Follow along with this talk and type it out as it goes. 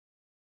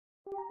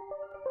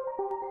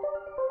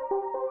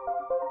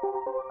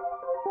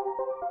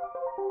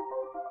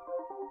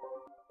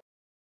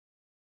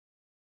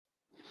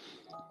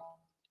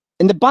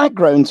In the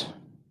background,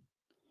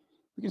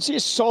 we can see a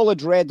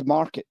solid red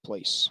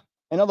marketplace.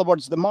 In other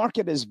words, the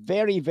market is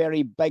very,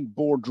 very big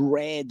board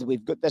red.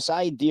 We've got this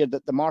idea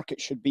that the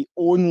market should be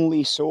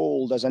only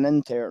sold as an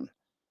intern.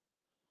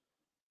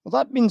 Well,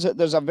 that means that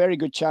there's a very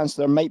good chance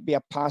there might be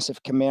a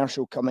passive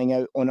commercial coming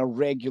out on a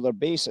regular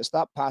basis.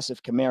 That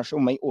passive commercial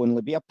might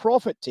only be a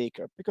profit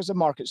taker because the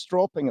market's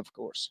dropping, of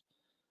course.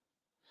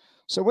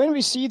 So when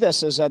we see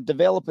this as a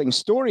developing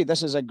story,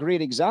 this is a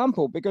great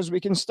example because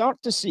we can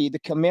start to see the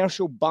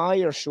commercial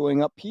buyer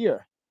showing up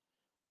here.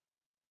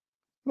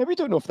 Now, we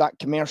don't know if that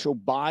commercial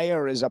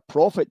buyer is a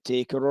profit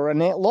taker or a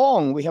net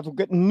long. We have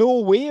got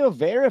no way of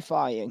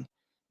verifying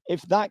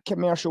if that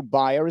commercial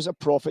buyer is a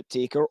profit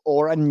taker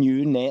or a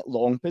new net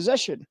long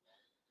position.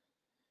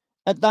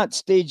 At that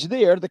stage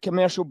there, the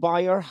commercial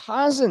buyer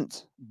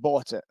hasn't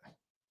bought it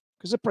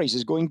because the price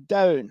is going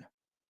down.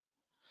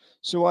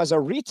 So as a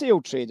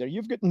retail trader,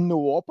 you've got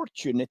no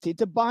opportunity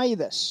to buy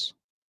this.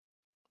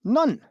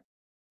 None.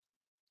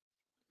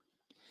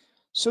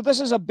 So this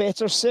is a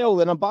better sell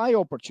than a buy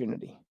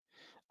opportunity.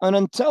 And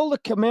until the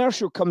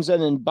commercial comes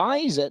in and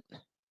buys it,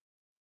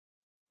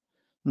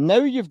 now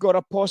you've got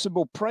a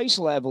possible price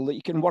level that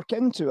you can work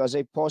into as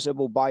a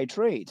possible buy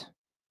trade.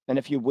 And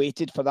if you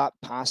waited for that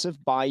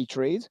passive buy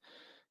trade,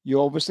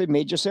 you obviously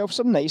made yourself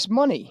some nice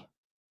money.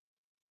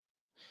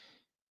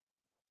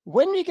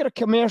 When we get a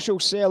commercial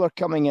seller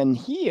coming in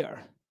here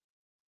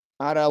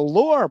at a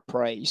lower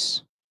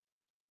price,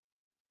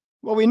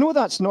 well, we know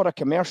that's not a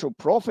commercial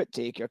profit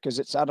taker because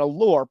it's at a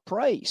lower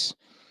price.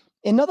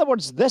 In other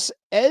words, this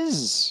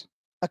is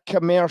a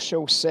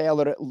commercial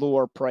seller at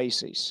lower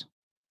prices.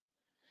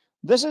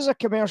 This is a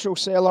commercial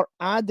seller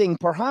adding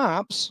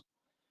perhaps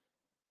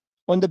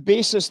on the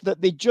basis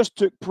that they just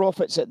took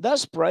profits at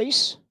this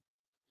price,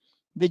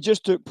 they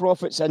just took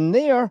profits in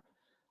there,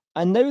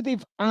 and now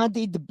they've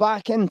added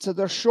back into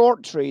their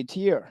short trade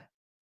here.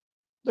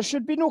 There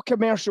should be no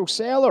commercial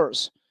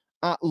sellers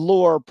at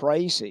lower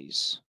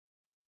prices.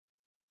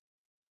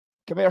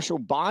 Commercial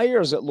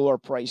buyers at lower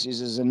prices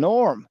is the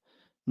norm,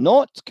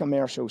 not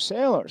commercial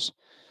sellers.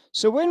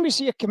 So when we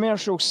see a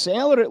commercial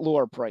seller at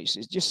lower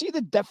prices, do you see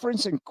the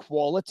difference in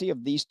quality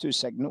of these two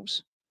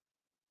signals?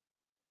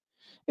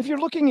 If you're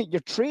looking at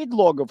your trade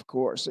log, of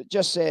course, it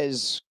just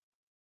says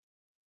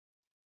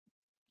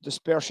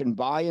dispersion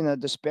buy and a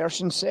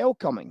dispersion sell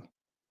coming.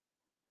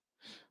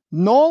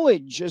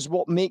 Knowledge is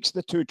what makes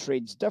the two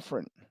trades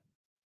different.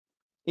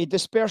 A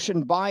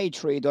dispersion buy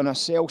trade on a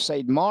sell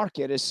side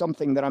market is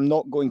something that I'm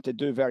not going to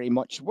do very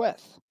much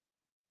with.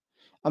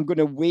 I'm going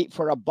to wait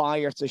for a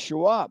buyer to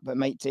show up. It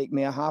might take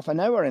me a half an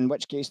hour, in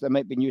which case there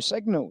might be new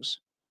signals.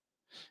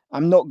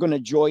 I'm not going to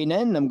join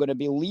in. I'm going to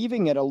be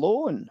leaving it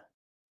alone.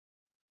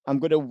 I'm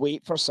going to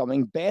wait for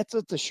something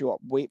better to show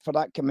up, wait for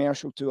that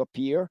commercial to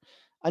appear,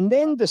 and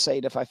then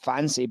decide if I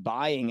fancy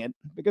buying it,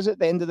 because at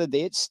the end of the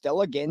day, it's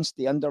still against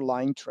the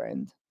underlying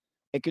trend.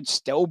 It could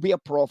still be a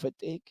profit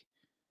take.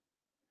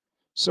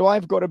 So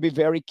I've got to be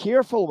very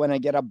careful when I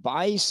get a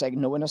buy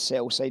signal in a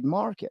sell side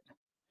market.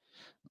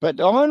 But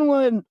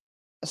on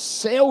a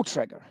sell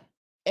trigger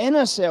in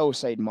a sell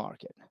side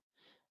market,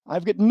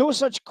 I've got no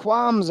such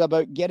qualms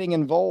about getting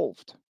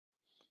involved.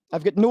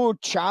 I've got no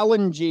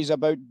challenges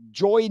about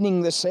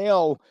joining the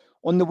sell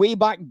on the way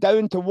back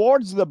down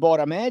towards the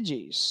bottom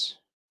edges.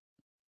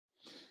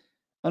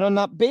 And on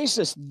that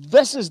basis,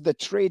 this is the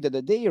trade of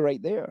the day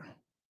right there.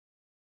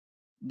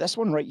 This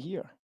one right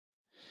here.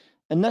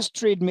 And this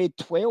trade made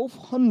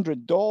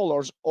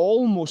 $1,200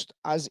 almost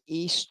as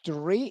a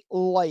straight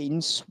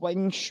line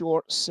swing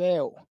short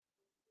sell.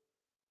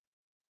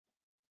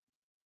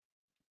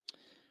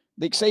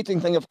 The exciting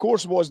thing, of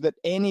course, was that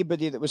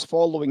anybody that was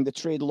following the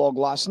trade log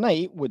last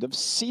night would have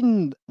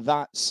seen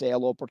that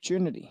sell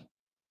opportunity.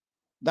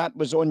 That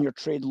was on your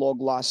trade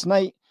log last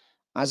night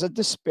as a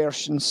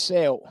dispersion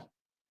sell.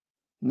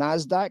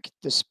 NASDAQ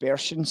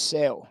dispersion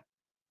sell.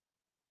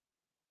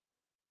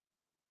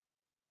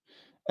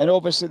 And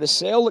obviously the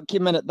sell that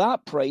came in at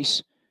that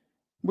price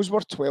was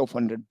worth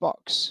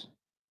 $1,200.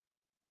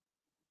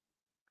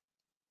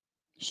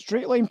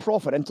 Straight line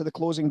profit into the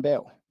closing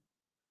bell.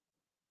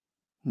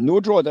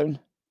 No drawdown,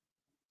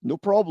 no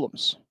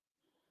problems.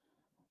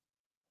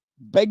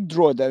 Big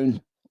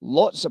drawdown,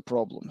 lots of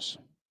problems,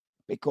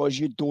 because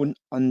you don't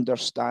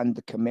understand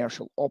the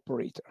commercial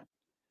operator.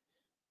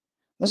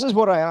 This is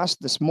what I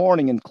asked this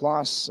morning in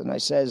class, and I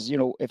says, you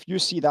know, if you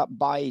see that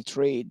buy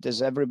trade,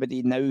 does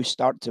everybody now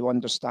start to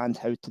understand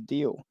how to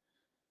deal?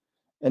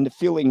 And the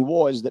feeling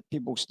was that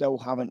people still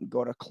haven't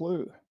got a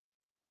clue.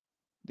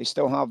 They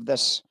still have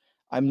this,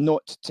 I'm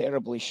not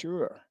terribly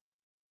sure.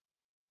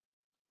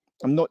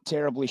 I'm not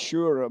terribly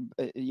sure,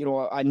 you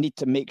know, I need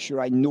to make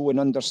sure I know and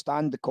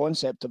understand the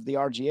concept of the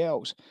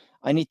RGLs.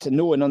 I need to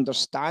know and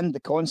understand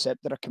the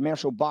concept that a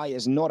commercial buy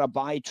is not a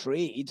buy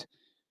trade.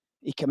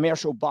 A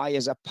commercial buy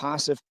is a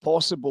passive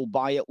possible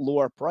buy at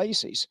lower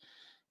prices,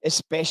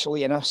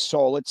 especially in a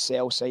solid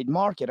sell side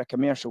market. A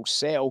commercial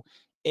sell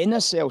in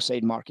a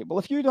sell-side market. Well,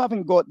 if you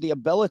haven't got the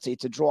ability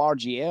to draw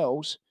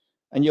RGLs,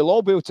 and you'll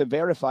all be able to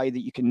verify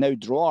that you can now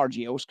draw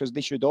RGLs because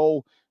they should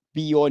all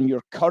be on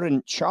your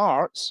current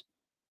charts.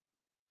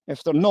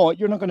 If they're not,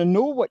 you're not going to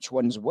know which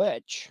one's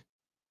which.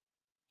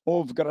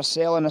 Oh, I've got a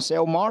sell in a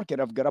sell market.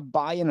 I've got a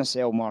buy in a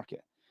sell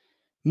market.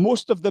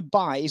 Most of the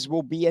buys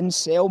will be in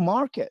sell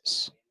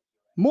markets.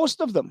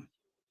 Most of them.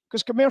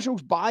 Because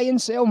commercials buy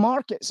and sell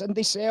markets, and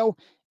they sell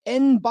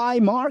in buy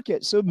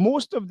markets. So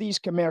most of these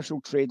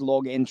commercial trade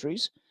log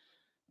entries,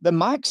 the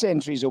max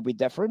entries will be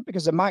different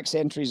because the max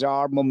entries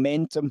are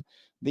momentum,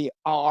 they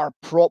are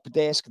prop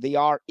desk, they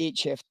are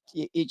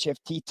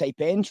HFT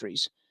type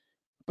entries.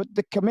 But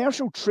the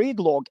commercial trade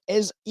log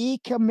is a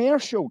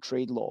commercial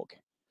trade log,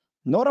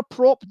 not a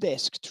prop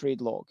desk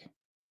trade log.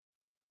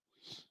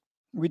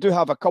 We do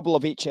have a couple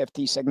of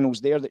HFT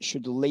signals there that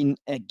should lean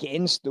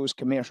against those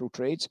commercial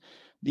trades.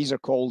 These are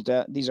called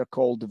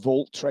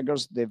volt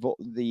triggers. The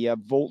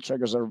volt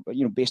triggers are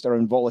based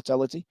around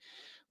volatility.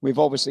 We've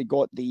obviously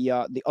got the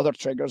other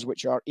triggers,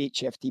 which are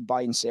HFT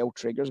buy and sell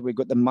triggers. We've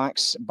got the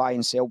max buy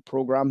and sell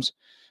programs.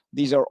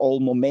 These are all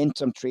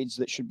momentum trades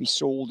that should be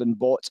sold and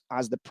bought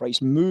as the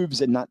price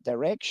moves in that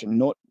direction,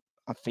 not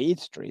a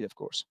faith trade, of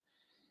course.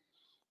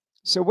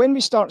 So when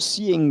we start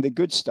seeing the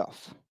good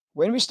stuff,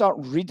 when we start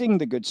reading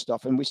the good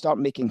stuff and we start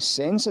making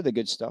sense of the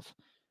good stuff,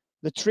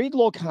 the trade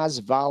log has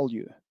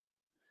value.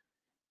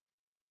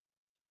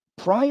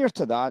 Prior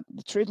to that,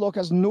 the trade log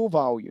has no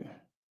value.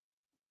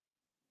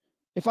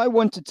 If I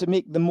wanted to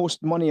make the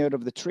most money out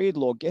of the trade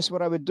log, guess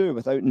what I would do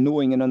without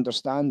knowing and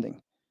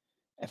understanding?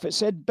 If it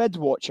said bid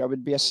watch, I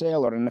would be a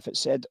seller. And if it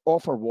said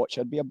offer watch,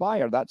 I'd be a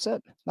buyer. That's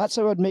it. That's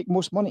how I'd make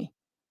most money.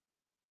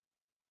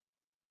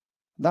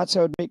 That's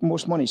how I'd make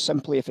most money.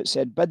 Simply, if it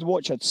said bid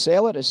watch, I'd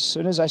sell it. As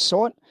soon as I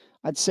saw it,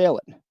 I'd sell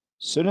it. As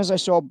soon as I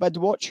saw bid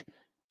watch,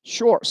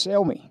 short,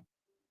 sell me.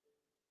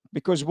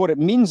 Because what it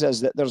means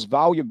is that there's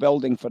value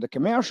building for the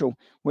commercial,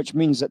 which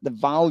means that the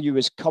value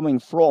is coming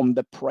from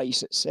the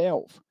price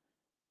itself.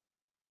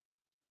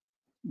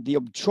 The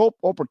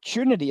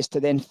opportunity is to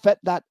then fit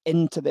that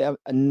into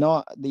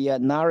the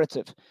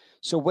narrative.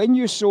 So when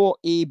you saw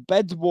a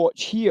bid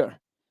watch here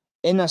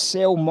in a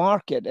sell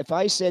market, if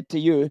I said to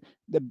you,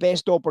 the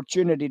best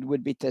opportunity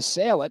would be to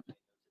sell it,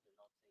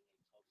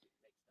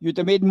 you'd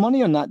have made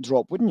money on that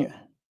drop, wouldn't you?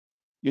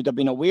 You'd have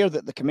been aware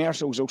that the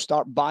commercials will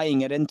start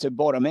buying it into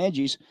bottom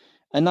edges,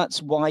 and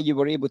that's why you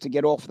were able to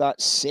get off that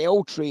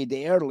sell trade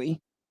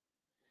early.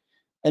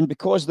 And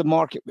because the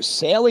market was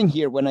selling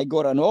here when I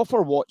got an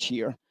offer watch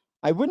here,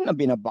 I wouldn't have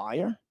been a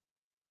buyer.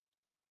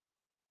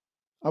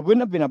 I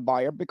wouldn't have been a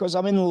buyer because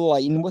I'm in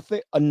line with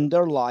the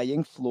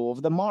underlying flow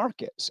of the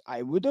markets.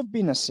 I would have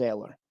been a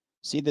seller.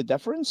 See the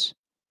difference?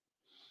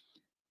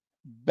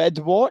 Bid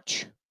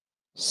watch,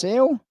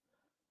 sell.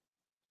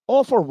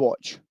 Offer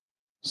watch,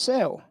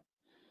 sell.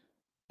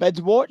 Bid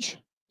watch,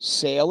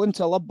 sell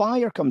until a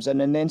buyer comes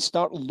in and then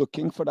start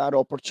looking for that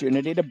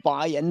opportunity to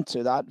buy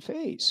into that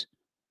phase.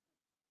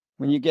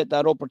 When you get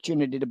that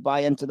opportunity to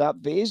buy into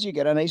that phase, you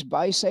get a nice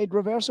buy-side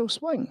reversal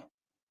swing.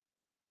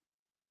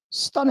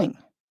 Stunning.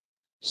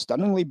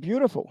 Stunningly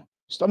beautiful.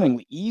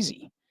 Stunningly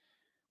easy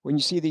when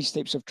you see these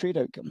types of trade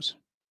outcomes.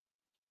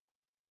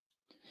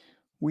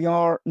 We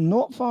are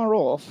not far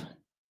off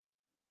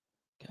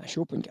cash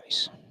open,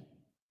 guys.